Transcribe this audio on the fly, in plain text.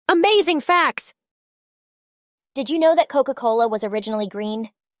Amazing facts! Did you know that Coca-Cola was originally green?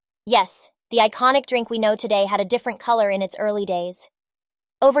 Yes, the iconic drink we know today had a different color in its early days.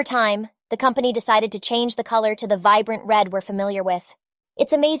 Over time, the company decided to change the color to the vibrant red we're familiar with.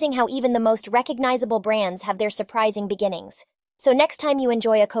 It's amazing how even the most recognizable brands have their surprising beginnings. So next time you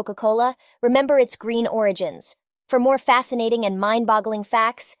enjoy a Coca-Cola, remember its green origins. For more fascinating and mind-boggling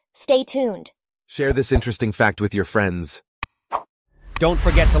facts, stay tuned. Share this interesting fact with your friends. Don't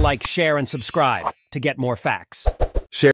forget to like, share, and subscribe to get more facts.